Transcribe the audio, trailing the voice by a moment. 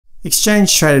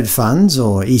Exchange-traded funds,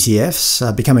 or ETFs,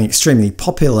 are becoming extremely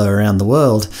popular around the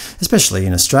world, especially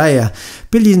in Australia.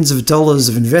 Billions of dollars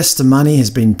of investor money has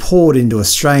been poured into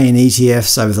Australian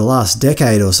ETFs over the last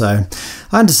decade or so.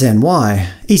 I understand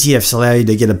why. ETFs allow you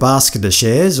to get a basket of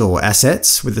shares or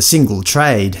assets with a single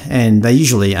trade, and they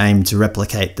usually aim to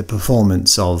replicate the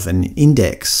performance of an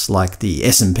index, like the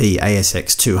S&P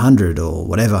ASX 200 or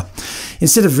whatever.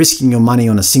 Instead of risking your money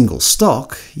on a single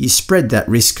stock, you spread that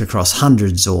risk across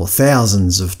hundreds or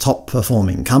thousands of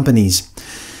top-performing companies.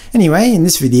 Anyway, in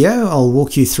this video I'll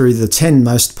walk you through the 10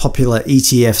 most popular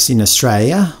ETFs in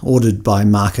Australia, ordered by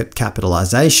market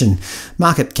capitalisation.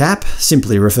 Market cap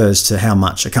simply refers to how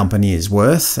much a company is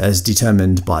worth, as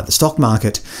determined by the stock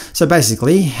market. So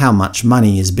basically, how much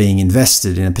money is being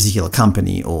invested in a particular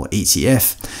company or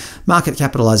ETF. Market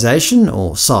capitalisation,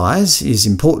 or size, is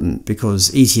important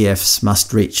because ETFs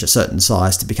must reach a certain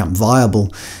size to become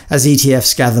viable. As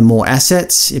ETFs gather more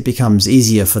assets, it becomes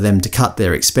easier for them to cut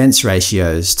their expense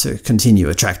ratios to continue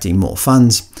attracting more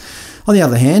funds. On the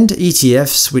other hand,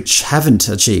 ETFs which haven't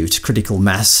achieved critical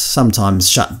mass sometimes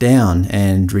shut down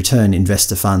and return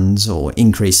investor funds or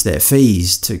increase their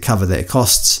fees to cover their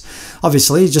costs.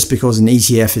 Obviously, just because an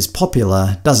ETF is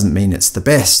popular doesn't mean it's the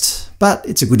best, but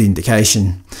it's a good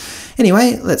indication.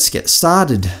 Anyway, let's get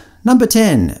started. Number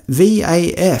 10.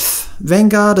 VAF,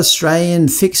 Vanguard Australian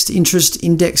Fixed Interest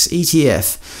Index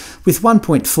ETF. With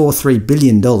 $1.43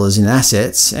 billion in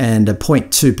assets and a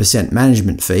 0.2%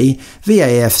 management fee,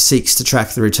 VAF seeks to track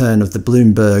the return of the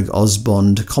Bloomberg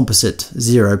AusBond Composite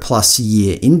 0+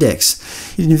 Year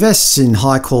Index. It invests in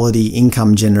high-quality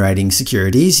income-generating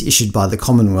securities issued by the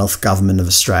Commonwealth Government of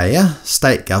Australia,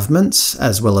 state governments,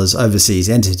 as well as overseas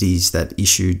entities that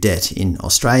issue debt in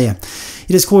Australia.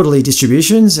 It has quarterly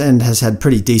distributions and has had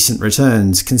pretty decent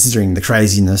returns considering the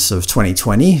craziness of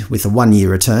 2020, with a one-year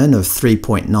return of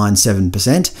 3.97%.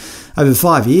 Over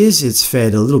 5 years, it's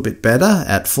fared a little bit better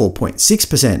at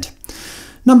 4.6%.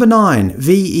 Number 9.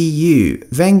 VEU,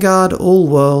 Vanguard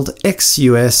All-World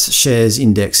ex-US Shares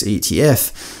Index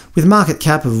ETF. With a market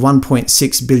cap of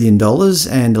 $1.6 billion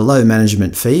and a low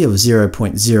management fee of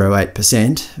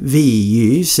 0.08%,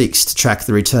 VEU seeks to track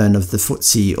the return of the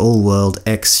FTSE All-World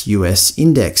ex-US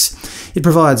Index. It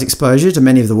provides exposure to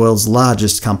many of the world's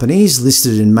largest companies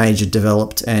listed in major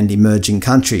developed and emerging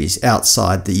countries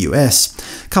outside the US.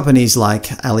 Companies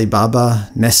like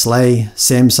Alibaba, Nestle,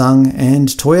 Samsung, and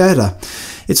Toyota.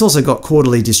 It's also got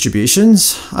quarterly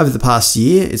distributions. Over the past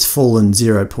year, it's fallen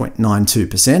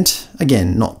 0.92%.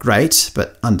 Again, not great,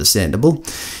 but understandable.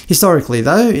 Historically,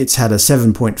 though, it's had a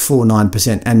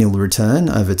 7.49% annual return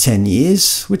over 10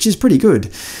 years, which is pretty good.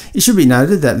 It should be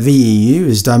noted that VEU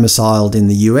is domiciled in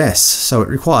the US, so it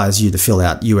requires you to fill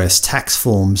out US tax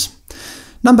forms.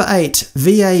 Number 8.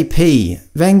 VAP,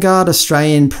 Vanguard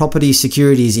Australian Property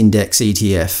Securities Index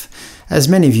ETF. As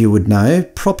many of you would know,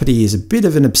 property is a bit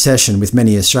of an obsession with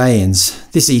many Australians.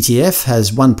 This ETF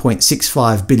has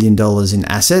 $1.65 billion in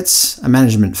assets, a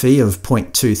management fee of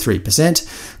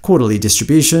 0.23%, quarterly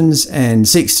distributions, and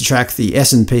seeks to track the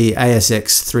S&P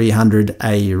ASX 300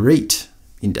 A-REIT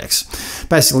index.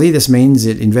 Basically, this means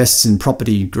it invests in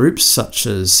property groups such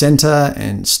as Centre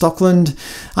and Stockland.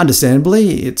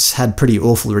 Understandably, it's had pretty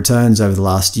awful returns over the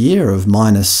last year of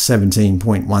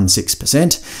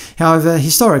 -17.16%. However,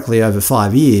 historically over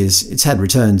 5 years, it's had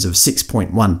returns of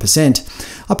 6.1%.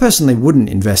 I personally wouldn't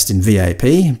invest in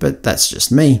VAP, but that's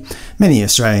just me. Many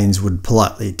Australians would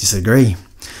politely disagree.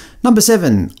 Number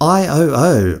 7.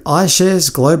 IOO,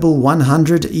 iShares Global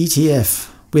 100 ETF.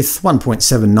 With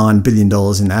 $1.79 billion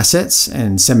in assets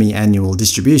and semi-annual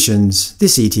distributions,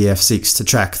 this ETF seeks to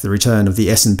track the return of the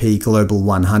S&P Global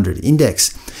 100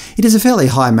 Index. It has a fairly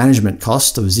high management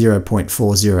cost of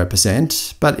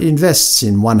 0.40%, but it invests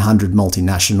in 100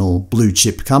 multinational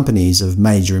blue-chip companies of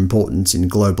major importance in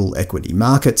global equity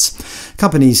markets.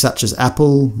 Companies such as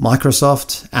Apple,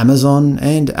 Microsoft, Amazon,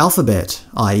 and Alphabet,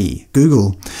 i.e.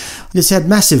 Google. It has had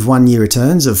massive one-year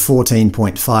returns of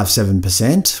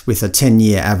 14.57%, with a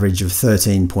 10-year average of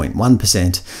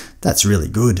 13.1%. That's really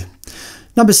good.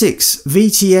 Number 6.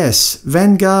 VTS,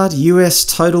 Vanguard US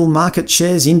Total Market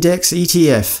Shares Index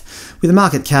ETF. With a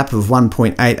market cap of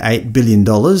 $1.88 billion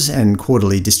and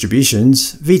quarterly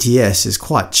distributions, VTS is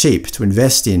quite cheap to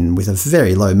invest in with a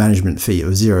very low management fee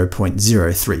of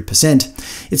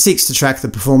 0.03%. It seeks to track the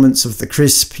performance of the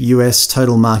CRSP US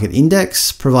Total Market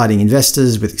Index, providing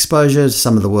investors with exposure to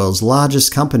some of the world's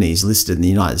largest companies listed in the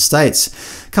United States.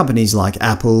 Companies like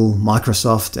Apple,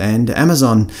 Microsoft, and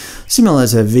Amazon. Similar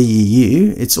to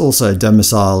VEU, it's also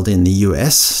domiciled in the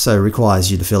US, so requires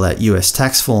you to fill out US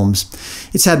tax forms.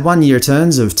 It's had 1 year 1-year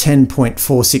returns of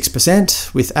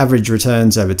 10.46%, with average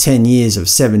returns over 10 years of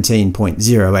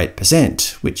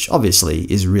 17.08%, which obviously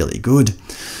is really good.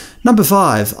 Number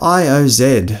 5,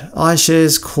 IOZ,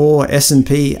 iShares Core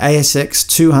S&P ASX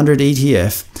 200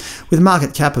 ETF. With a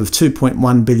market cap of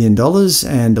 $2.1 billion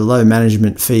and a low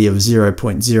management fee of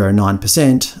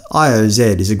 0.09%,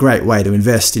 IOZ is a great way to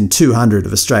invest in 200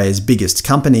 of Australia's biggest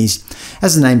companies.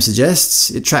 As the name suggests,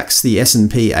 it tracks the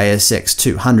S&P ASX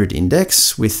 200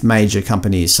 index, with major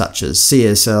companies such as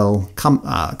CSL,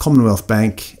 Commonwealth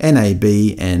Bank, NAB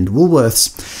and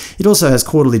Woolworths. It also has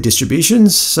quarterly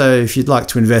distributions, so if you'd like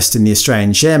to invest in the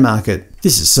Australian share market,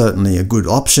 this is certainly a good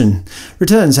option.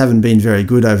 Returns haven't been very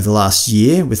good over the last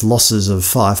year, with losses of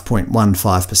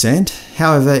 5.15%.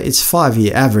 However, its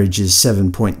 5-year average is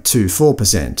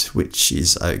 7.24%, which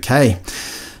is okay.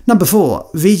 Number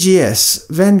 4, VGS,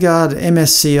 Vanguard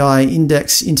MSCI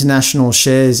Index International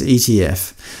Shares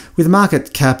ETF. With a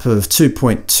market cap of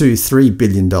 $2.23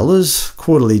 billion,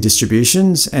 quarterly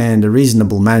distributions and a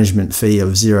reasonable management fee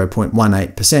of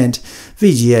 0.18%,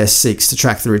 VGS seeks to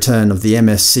track the return of the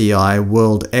MSCI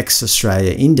World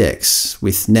ex-Australia Index,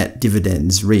 with net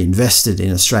dividends reinvested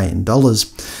in Australian dollars.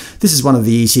 This is one of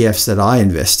the ETFs that I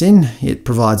invest in. It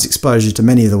provides exposure to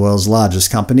many of the world's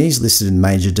largest companies listed in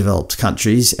major developed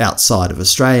countries outside of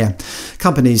Australia.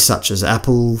 Companies such as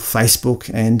Apple,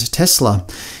 Facebook and Tesla.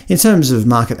 In terms of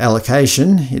market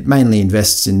allocation, it mainly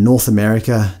invests in North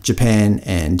America, Japan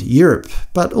and Europe,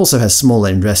 but also has smaller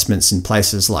investments in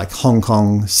places like Hong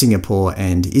Kong, Singapore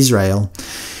and Israel.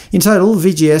 In total,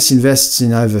 VGS invests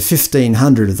in over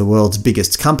 1,500 of the world's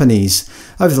biggest companies.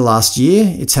 Over the last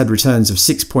year, it's had returns of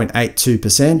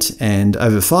 6.82%, and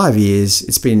over 5 years,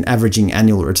 it's been averaging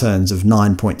annual returns of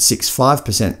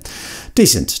 9.65%.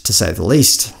 Decent, to say the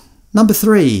least. Number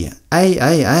 3,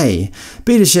 AAA,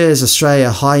 BetaShares Australia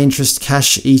High Interest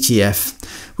Cash ETF.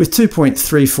 With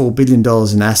 $2.34 billion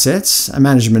in assets, a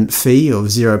management fee of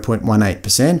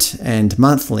 0.18% and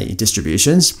monthly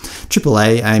distributions,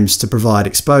 AAA aims to provide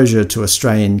exposure to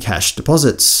Australian cash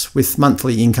deposits, with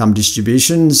monthly income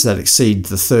distributions that exceed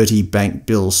the 30 bank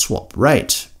bill swap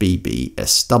rate,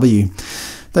 BBSW.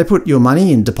 They put your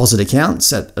money in deposit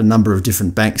accounts at a number of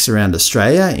different banks around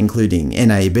Australia, including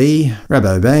NAB,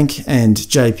 Rabobank and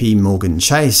JP Morgan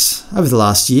Chase. Over the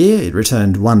last year, it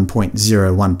returned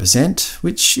 1.01%,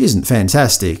 which isn't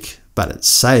fantastic, but it's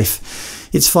safe.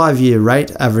 Its 5-year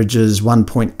rate averages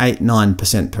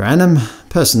 1.89% per annum.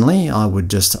 Personally, I would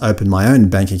just open my own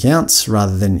bank accounts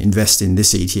rather than invest in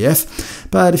this ETF.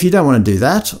 But if you don't want to do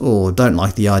that, or don't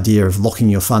like the idea of locking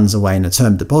your funds away in a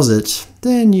term deposit,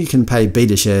 then you can pay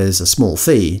BetaShares a small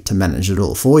fee to manage it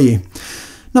all for you.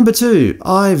 Number 2,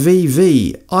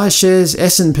 IVV, iShares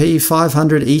S&P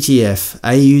 500 ETF,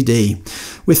 AUD.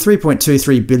 With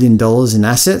 $3.23 billion in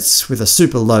assets, with a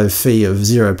super low fee of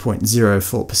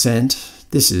 0.04%,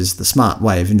 this is the smart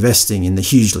way of investing in the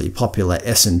hugely popular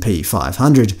S&P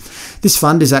 500. This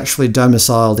fund is actually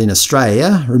domiciled in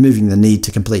Australia, removing the need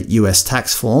to complete US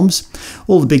tax forms.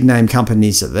 All the big name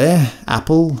companies are there: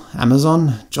 Apple,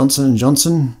 Amazon, Johnson &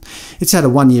 Johnson. It's had a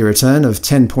 1-year return of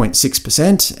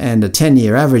 10.6% and a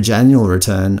 10-year average annual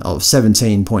return of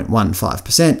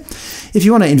 17.15%. If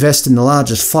you want to invest in the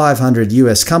largest 500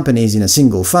 US companies in a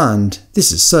single fund,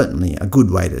 this is certainly a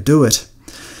good way to do it.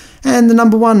 And the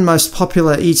number 1 most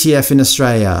popular ETF in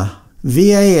Australia,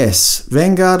 VAS,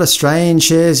 Vanguard Australian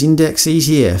Shares Index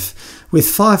ETF. With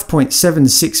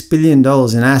 $5.76 billion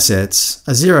in assets,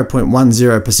 a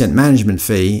 0.10% management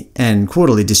fee, and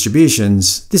quarterly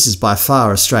distributions, this is by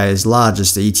far Australia's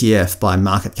largest ETF by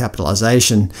market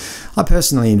capitalisation. I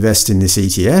personally invest in this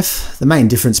ETF. The main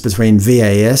difference between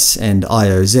VAS and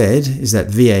IOZ is that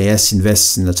VAS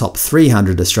invests in the top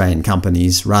 300 Australian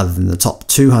companies rather than the top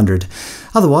 200.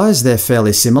 Otherwise, they're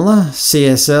fairly similar.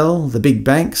 CSL, the big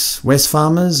banks,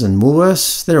 Wesfarmers and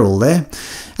Woolworths, they're all there.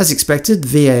 As expected,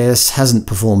 VAS hasn't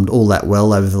performed all that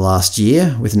well over the last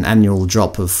year, with an annual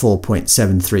drop of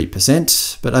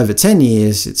 4.73%, but over 10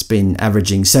 years it's been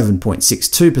averaging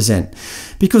 7.62%.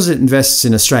 Because it invests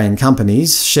in Australian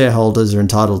companies, shareholders are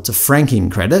entitled to franking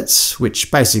credits,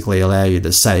 which basically allow you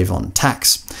to save on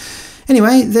tax.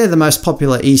 Anyway, they're the most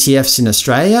popular ETFs in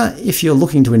Australia. If you're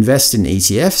looking to invest in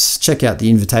ETFs, check out the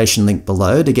invitation link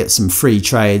below to get some free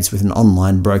trades with an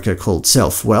online broker called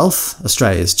Self Wealth,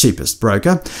 Australia's cheapest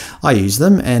broker. I use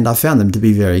them and I found them to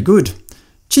be very good.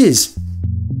 Cheers!